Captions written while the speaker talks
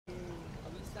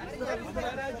हमारा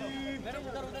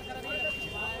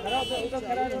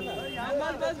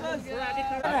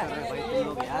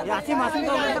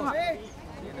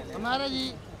जी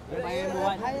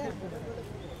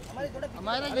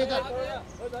हमारा जी इधर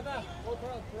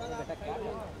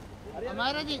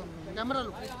हमारा जी कैमरा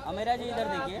लो। अमीरा जी इधर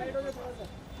देखिए,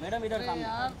 मैडम इधर सामने।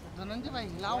 यार धनंजय भाई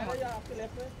हिलाओ मत।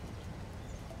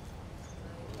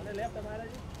 लेफ्ट हमारा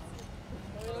जी,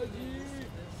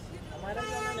 हमारा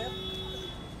जी लेफ्ट,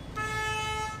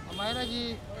 हमारा जी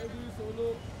सोलो।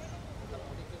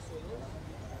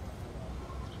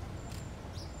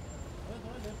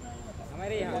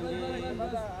 हमारे यहाँ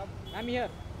मैम हियर,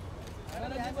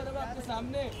 आपके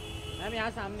सामने मैम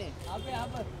यहाँ सामने, आप यहाँ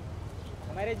पर,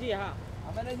 हमारे जी यहाँ,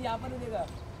 हमारे जी यहाँ पर देगा।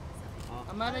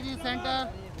 हमारा जी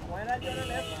सेंटर। हमारा जी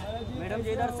लेफ्ट, मैडम जी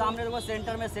इधर सामने देखो,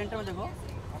 सेंटर में देखो,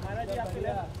 हमारा जी आपके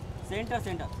लेफ्ट, सेंटर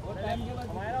और टाइम के बाद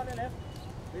हमारा वाले लेफ्ट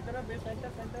इधर पे, सेंटर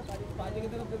बाजी की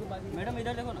तरफ देखो, बाजी। मैडम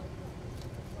इधर देखो ना,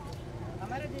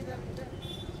 हमारा जी इधर,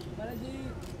 हमारा जी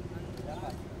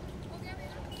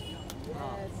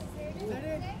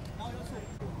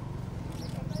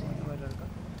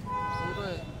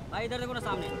भाई इधर देखो ना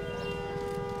सामने।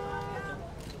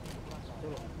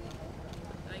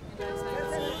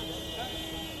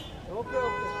 Okay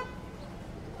okay.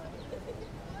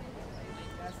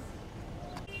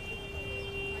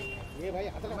 ये भाई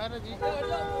हमारा जी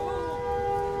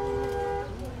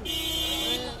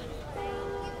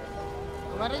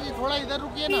हमारे जी थोड़ा इधर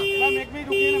रुकिए ना मैम, एक मिनट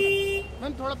रुकिए ना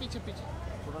मैम, थोड़ा पीछे पीछे।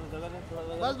 थोड़ा जगह दे, थोड़ा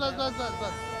जगह। बस बस बस बस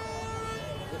बस।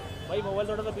 भाई मोबाइल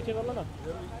थोड़ा सा पीछे कर लो ना।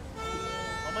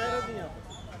 हमारे नहीं यहाँ,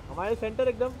 हमारे सेंटर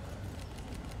एकदम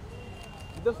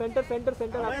सेंटर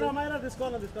हमारा दिसको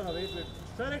ना वेट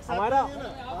सर, एक हमारा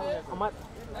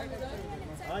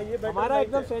हाँ ये हमारा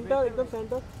एकदम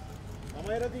सेंटर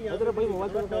हमारा जी यहाँ भाई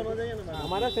मोबाइल डाउन हो जाएगा ना।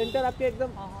 हमारा सेंटर आपके एकदम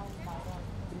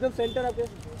सेंटर आपके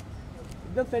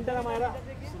एकदम सेंटर हमारा।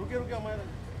 रुके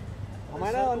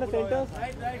हमारा ऑन द सेंटर,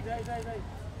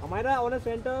 हमारा ऑन द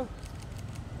सेंटर।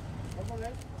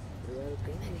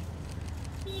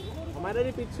 हमारा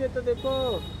जी पीछे तो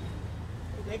देखो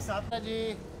एक साथ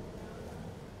जी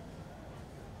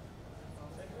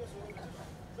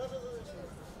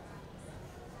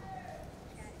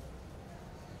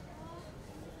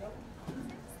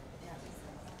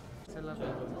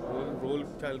रोल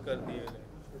ख्याल कर दिए।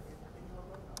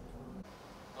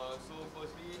 So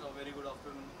firstly, a very good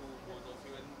afternoon to both of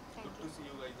you, and good to see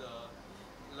you guys.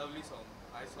 Lovely song.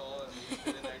 I saw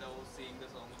yesterday night I was seeing the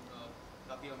song.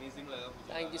 काफी amazing लगा मुझे.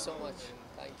 Thank you so much.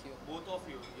 Thank you. Both of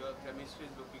you, your chemistry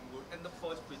is looking good, and the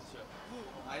first picture.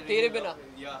 I really तेरे बिना.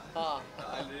 Yeah. हाँ. I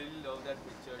really love that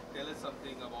picture. Tell us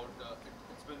something about.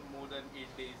 It's been more than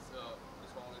 8 days. The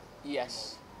song is. Yes.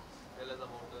 Tell us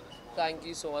about the response. Thank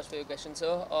you so much for your question,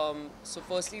 sir. So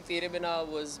firstly, Tere Bina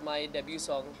was my debut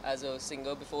song as a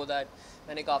singer. Before that,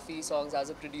 मैंने काफ़ी songs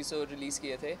as a producer release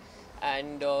किए थे,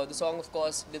 and the song of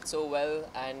course did so well,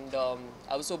 and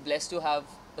I was so blessed to have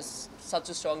such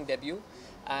a strong debut,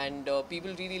 and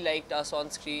people really liked us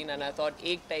on screen, and I thought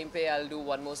एक time पे I'll do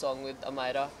one more song with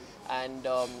Amyra, and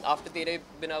after Tere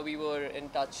Bina we were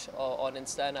in touch on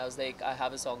Insta, and I was like, I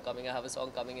have a song coming, and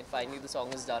finally the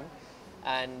song is done.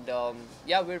 And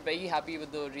yeah, we're very happy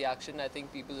with the reaction. I think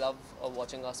people love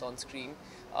watching us on screen.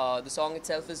 The song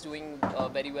itself is doing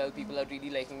very well. People are really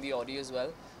liking the audio as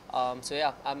well. So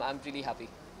yeah, I'm really happy.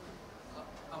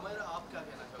 हमारा आप क्या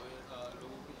कहना चाहोगे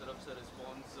लोगों की तरफ से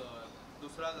response?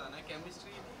 दूसरा गाना है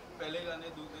केमिस्ट्री, पहले गाने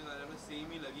दूसरे गाने में सेम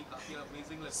ही लगी, काफी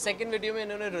अमेजिंग लगी। सेकंड वीडियो में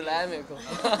इन्होंने रुलाया मेरे को।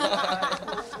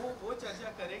 वो चर्चा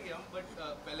करेंगे हम, बट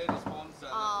पहले रिस्पांस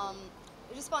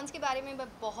रिस्पॉन्स के बारे में मैं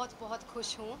बहुत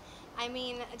खुश हूँ। I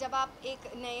mean, जब आप एक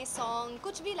नए सॉन्ग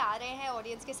कुछ भी ला रहे हैं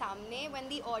ऑडियंस के सामने, when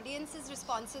the audience's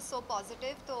response is so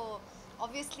positive, तो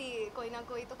obviously कोई ना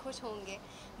कोई तो खुश होंगे.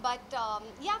 But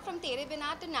yeah, from Tere Bina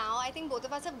to now, I think both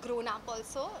of us have grown up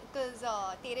also, because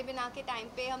Tere Bina के time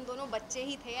पे हम दोनों बच्चे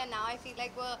ही थे, and now I feel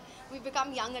like we've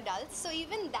become young adults. So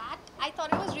even that, I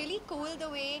thought it was really cool the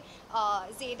way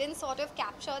Zaeden sort of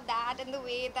captured that, and the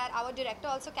way that our director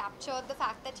also captured the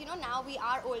fact that, you know, now we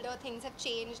are older, things have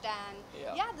changed, and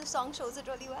yeah, the song shows it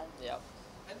really well. Yeah.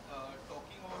 And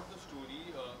talking about the story,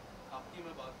 आपकी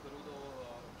मैं बात करूँ तो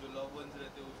जो love once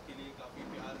रहते हैं उसके लिए काफ़ी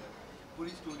प्यार है.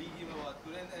 पूरी स्टोरी की मैं बात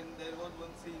करूँ, and there was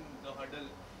one scene, the huddle,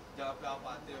 जहाँ पे आप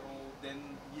आते हो, then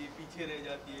ये पीछे रह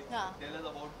जाती है. Tell us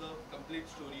about the complete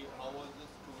story. How was the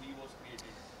story was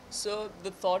created? So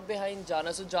the thought behind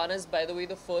Jaana. So Jaana is, by the way,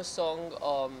 the first song.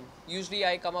 Usually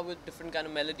I come up with different kind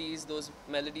of melodies. Those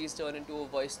melodies turn into a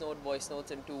voice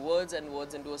notes into words, and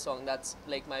words into a song. That's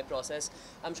like my process.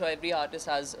 I'm sure every artist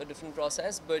has a different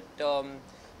process, but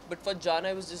but for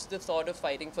Jaana, it was just the thought of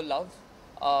fighting for love,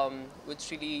 which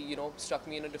really, struck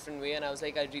me in a different way. And I was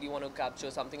like, I really want to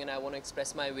capture something, and I want to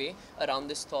express my way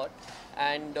around this thought.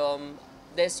 And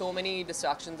there's so many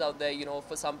distractions out there.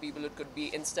 For some people it could be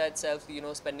Insta itself,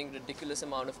 spending ridiculous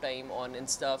amount of time on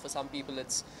Insta. For some people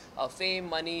it's fame,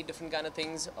 money, different kind of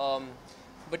things.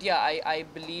 But yeah, I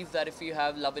believe that if you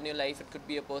have love in your life, it could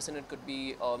be a person, it could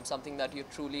be something that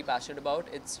you're truly passionate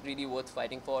about. It's really worth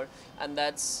fighting for, and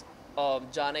that's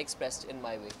Jaana expressed in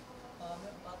my way.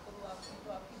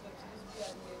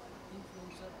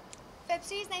 Web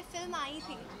series नहीं, film आई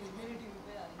थी,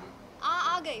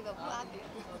 आ गई बब्बू, आ गई।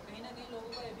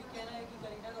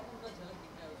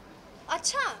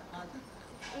 अच्छा,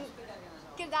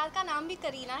 किरदार का नाम भी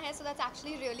करीना है, so that's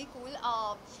actually really cool.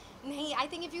 नहीं, I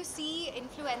think if you see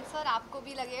influencer आपको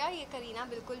भी लगेगा ये करीना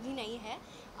बिल्कुल भी नहीं है।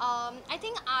 आई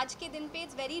थिंक आज के दिन पे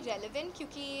इट्स वेरी रेलिवेंट,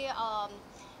 क्योंकि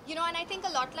and I think a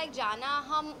lot like जाना,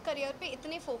 हम करियर पे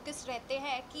इतने फोकस्ड रहते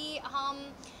हैं कि हम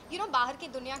बाहर की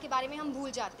दुनिया के बारे में हम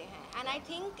भूल जाते हैं। And I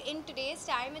think in today's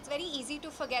time it's very easy to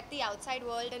forget the outside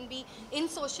world and be in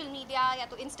social media, या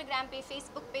तो इंस्टाग्राम पे,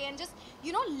 फेसबुक पे, and just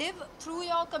live through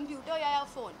your computer या your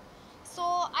phone. So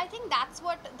I think that's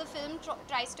what the film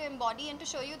tries to embody, and to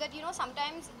show you that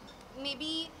sometimes maybe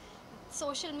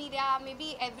social media, maybe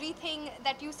everything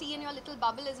that you see in your little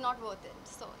bubble is not worth it.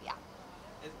 So yeah.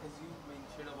 As you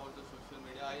mentioned about the social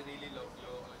media, I really love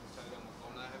your Instagram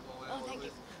account. Thank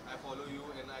you. I follow you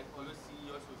and I always see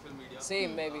your social media.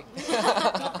 Same maybe.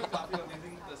 काफी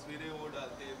amazing तस्वीरें वो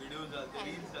डालते हैं, videos डालते हैं,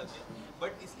 reels डालते हैं.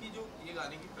 But इसकी जो ये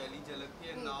गाने की पहली झलक थी,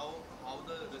 and now how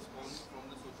the response from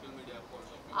the social media point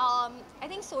of view? I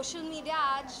think social media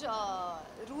आज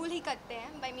rule ही करते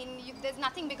हैं. I mean, there's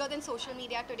nothing bigger than social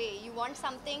media today. You want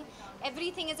something,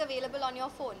 everything is available on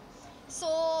your phone.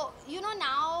 So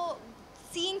now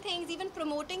seeing things, even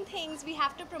promoting things, we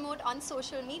have to promote on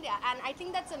social media, and I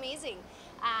think that's amazing.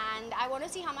 And I want to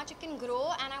see how much it can grow,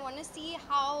 and I want to see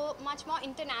how much more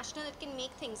international it can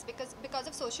make things, because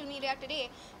of social media today,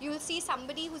 you will see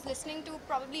somebody who's listening to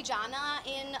probably Jaana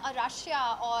in a Russia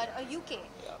or a UK,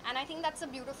 and I think that's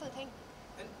a beautiful thing.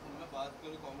 मैं बात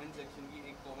करूँ comment section की,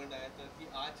 एक comment आया था कि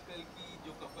आजकल की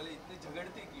जो कपल है इतने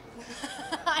झगड़ते क्यों?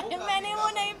 मैंने वो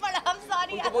नहीं पढ़ा, I'm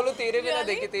sorry. उनको बोलो तेरे बिना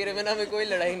देखे, तेरे बिना में कोई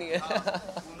लड़ाई नहीं है.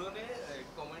 उन्होंने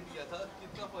कमेंट किया था,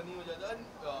 कितना फनी हो जाता है.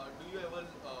 Do you ever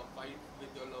fight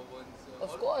with your loved ones?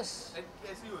 Of course.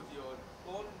 कैसी होती है और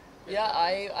कौन? Yeah,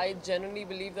 I genuinely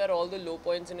believe that all the low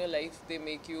points in your life, they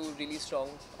make you really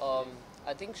strong.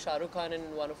 I think Shah Rukh Khan, in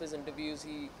one of his interviews,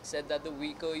 he said that the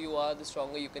weaker you are, the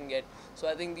stronger you can get. So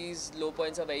I think these low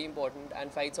points are very important,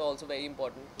 and fights are also very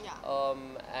important. Yeah.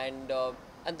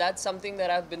 And that's something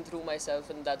that I've been through myself,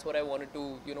 and that's what I wanted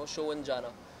to show in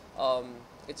Jaana.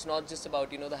 It's not just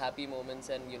about the happy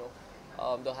moments and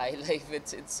the high life.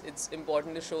 It's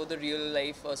important to show the real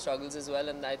life struggles as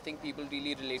well, and I think people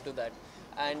really relate to that.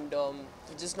 And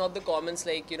just not the comments,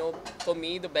 like for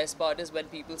me the best part is when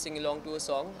people sing along to a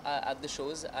song at the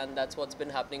shows, and that's what's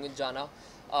been happening with Jaana.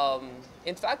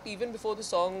 In fact, even before the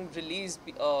song released,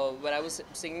 when I was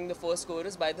singing the first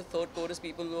chorus, by the third chorus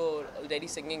people were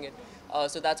already singing it,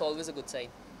 so that's always a good sign.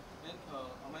 And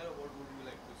Amyra, what would you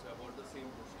like to say about the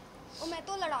same question? मैं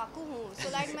तो लड़ाकू हूँ, so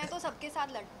like मैं तो सबके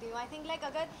साथ लड़ती हूँ. I think like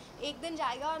अगर एक दिन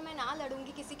जाएगा और मैं ना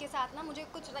लड़ूंगी किसी के साथ ना, मुझे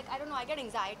कुछ like I don't know, I get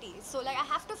anxiety. So like I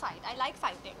have to fight. I like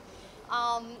fighting.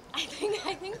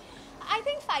 I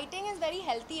think fighting is very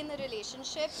healthy in a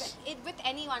relationship, with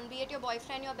anyone, be it your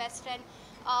boyfriend, your best friend.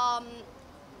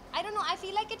 I don't know, I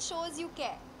feel like it shows you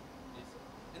care. Yes.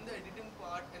 In the editing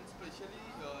part, and especially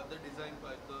the design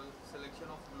part, the selection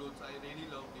of clothes, I really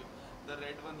loved it. The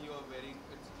red one you are wearing,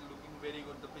 it's looking very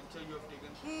good. The picture you have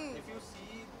taken, if you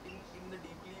see in the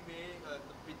deeply way,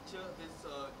 the picture is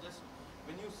just,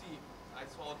 when you see, I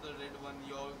saw the red one,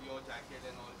 your jacket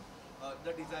and all,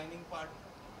 the designing part,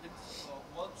 it's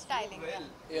works Styling, so well.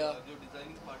 Yeah. The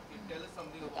designing part, tell us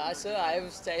something about Sir,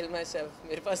 I've styled myself.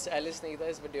 मेरे पास stylist नहीं था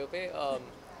इस video पे.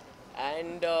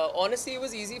 And honestly, it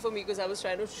was easy for me because I was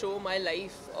trying to show my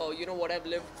life, what I've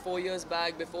lived 4 years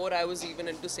back before I was even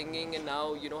into singing, and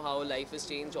now, how life has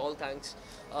changed, all thanks,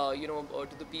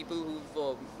 to the people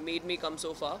who've made me come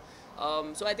so far.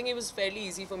 So I think it was fairly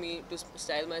easy for me to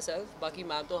style myself. बाकी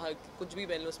मैं तो कुछ भी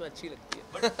पहन लो उसमें अच्छी लगती है.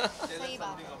 But tell us सही बात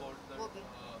something है, about the वो भी.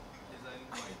 designing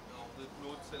part of the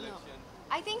clothes selection.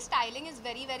 I think styling is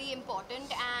very, very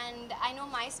important, and I know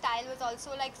my style was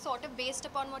also like sort of based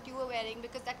upon what you were wearing,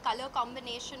 because that color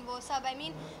combination, वो सब, I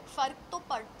mean, फर्क तो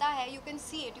पड़ता है. You can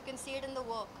see it in the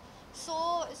work.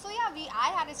 So yeah, I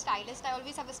had a stylist. I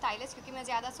always have a stylist क्योंकि मैं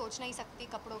ज़्यादा सोच नहीं सकती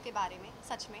कपड़ों के बारे में,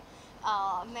 सच में.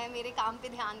 मैं मेरे काम पे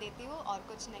ध्यान देती हूँ और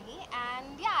कुछ नहीं.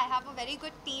 And yeah, I have a very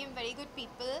good team, very good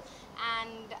people,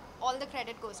 and all the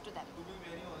credit goes to them. To be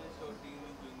very honest, your team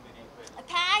is doing very well.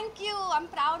 Thank you. I'm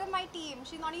proud of my team.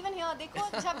 She's not even here. देखो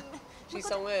जब She's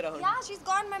somewhere around. Yeah, she's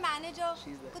gone. My manager.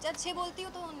 She's there. कुछ अच्छे बोलती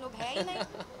हूँ तो उन लोग है ही नहीं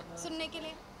सुनने के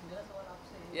लिए.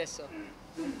 Yes, sir.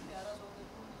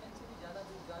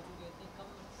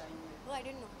 Oh, I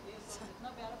didn't know.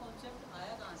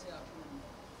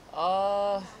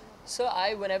 So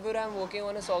whenever I'm working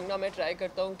on a song now, मैं try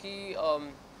करता हूँ कि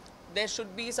there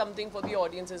should be something for the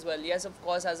audience as well. Yes, of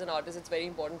course, as an artist, it's very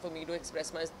important for me to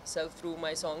express myself through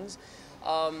my songs.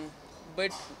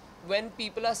 But when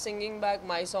people are singing back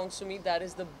my songs to me, that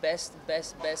is the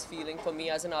best feeling for me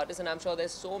as an artist. And I'm sure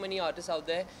there's so many artists out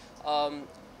there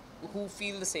who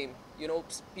feel the same. You know,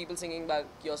 people singing back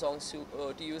your songs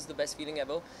to you is the best feeling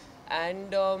ever.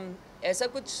 And ऐसा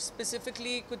कुछ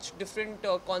specifically कुछ different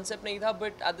concept नहीं था,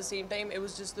 but at the same time it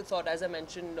was just the thought, as I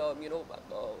mentioned,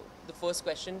 the first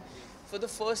question. For the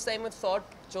first time, a thought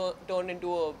turned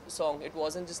into a song. It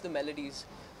wasn't just the melodies.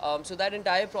 So that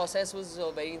entire process was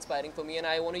very inspiring for me, and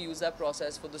I want to use that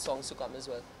process for the songs to come as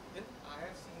well. Then I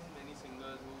have seen many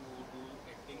singers who do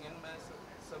acting, and मैं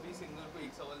सभी singer को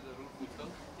एक सवाल जरूर पूछता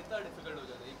हूँ, कितना difficult हो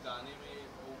जाता है एक गाने में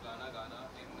वो गाना गाना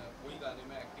and वही गाने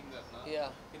में acting करना,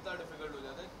 कितना difficult हो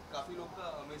जाता है. काफी लोग का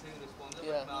amazing response है.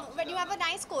 Yeah. but मैं आपसे When you have a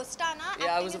nice co-star, na, Yeah, I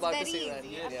acting was is about to very say that.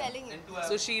 easy. Yeah. I'm telling you. and to have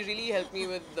So she really helped me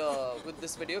with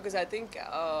this video, because I think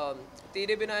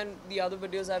Tere Bina and the other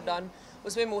videos I've done,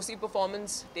 उसमें mostly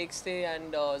performance takes थे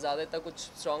and ज़्यादा इतना कुछ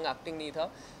strong acting नहीं था.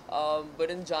 But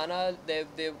in Jaana,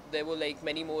 there were like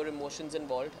many more emotions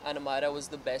involved, and Amyra was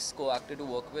the best co-actor to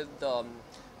work with.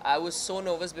 I was so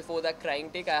nervous before that crying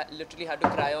take. I literally had to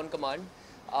cry on command.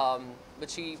 But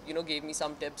she, gave me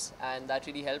some tips, and that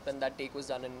really helped. And that take was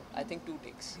done in, I think, 2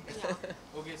 takes. Yeah.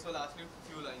 okay, so lastly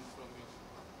few lines from you.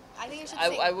 I think you should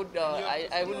sing. I would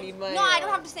need my. No, I don't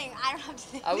have to sing. I don't have to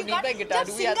sing. I would We need got- my guitar. जब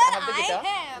Do we have singer the आए guitar?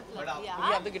 हैं, But मतलब आप- Do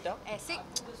we have the guitar? ऐसे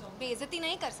बेइज्जती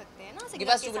नहीं कर सकते हैं ना singer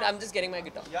Give us के 2 साथ. minutes. I'm just getting my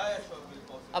guitar. Yeah, sure, we'll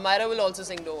pause. Amyra will also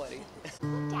sing. Don't worry.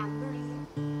 Tambourine.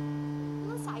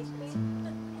 ना side पे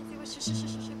ऐसे वो शुश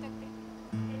शुश शुश करके.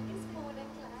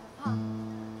 हाँ.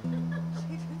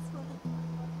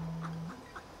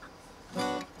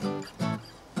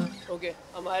 Okay,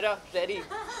 Amyra, ready?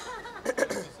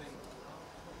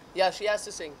 Yeah, she has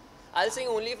to sing. I'll sing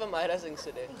only if Amyra sings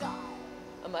today.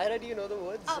 Amyra, do you know the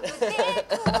words? अब देखो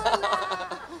ना.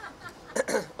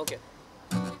 Okay.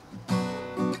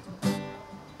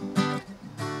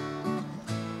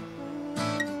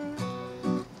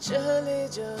 चले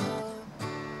जहाँ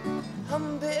हम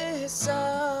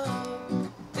बेहिसाब,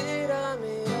 तेरा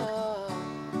मेरा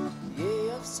ये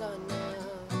अफसाना,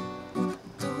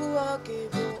 तू आके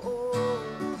बोल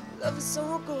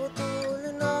लफ्ज़ों को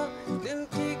तोलना, दिल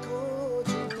की खोज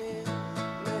में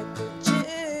मैं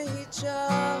तुझे ही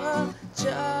चाह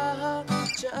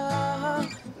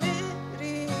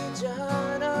मेरी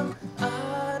जाना,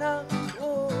 आना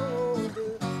वो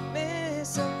दिल में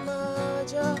समा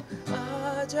जा,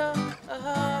 आजा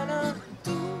आना,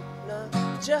 तू ना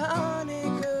जाने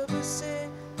कब से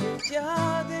ये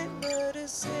यादें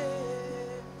बरसे.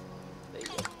 There you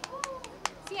go.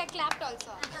 See, I clapped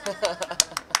also.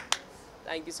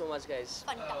 Thank you so much, guys.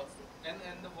 Fantastic. And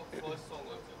the first song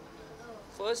also.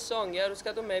 First song, यार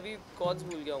उसका तो मैं भी chords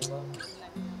भूल गया हूँगा.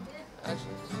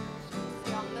 Actually.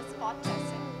 You're on the spot,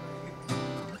 जैसे.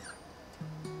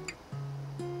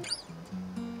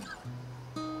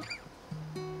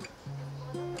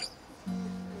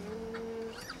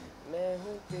 मैं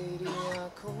हूँ तेरी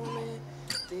आँखों में,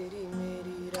 तेरी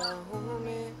मेरी राहों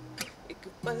में, एक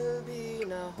पल भी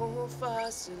ना हो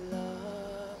फासला.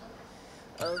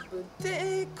 अब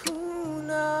देखूँ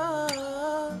ना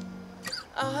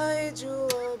आए जो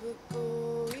अब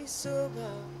कोई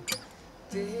सुबह,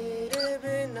 तेरे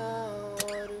बिना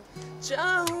और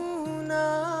चाहूँ ना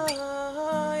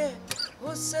ये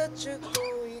हो सच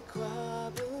कोई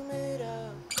ख्वाब मेरा,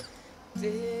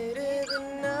 तेरे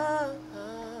बिना.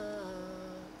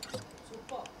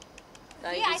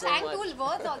 Thank See, you I so sang much. 2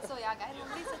 words also, yeah, guys.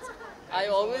 Nobody said so. I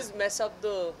always mess up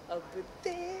the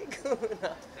Thank you so But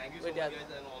much, yeah.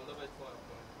 guys, and all the best for.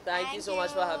 Thank you Thank so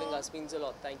much for you. having us. Means a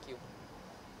lot. Thank you.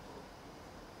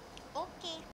 Okay.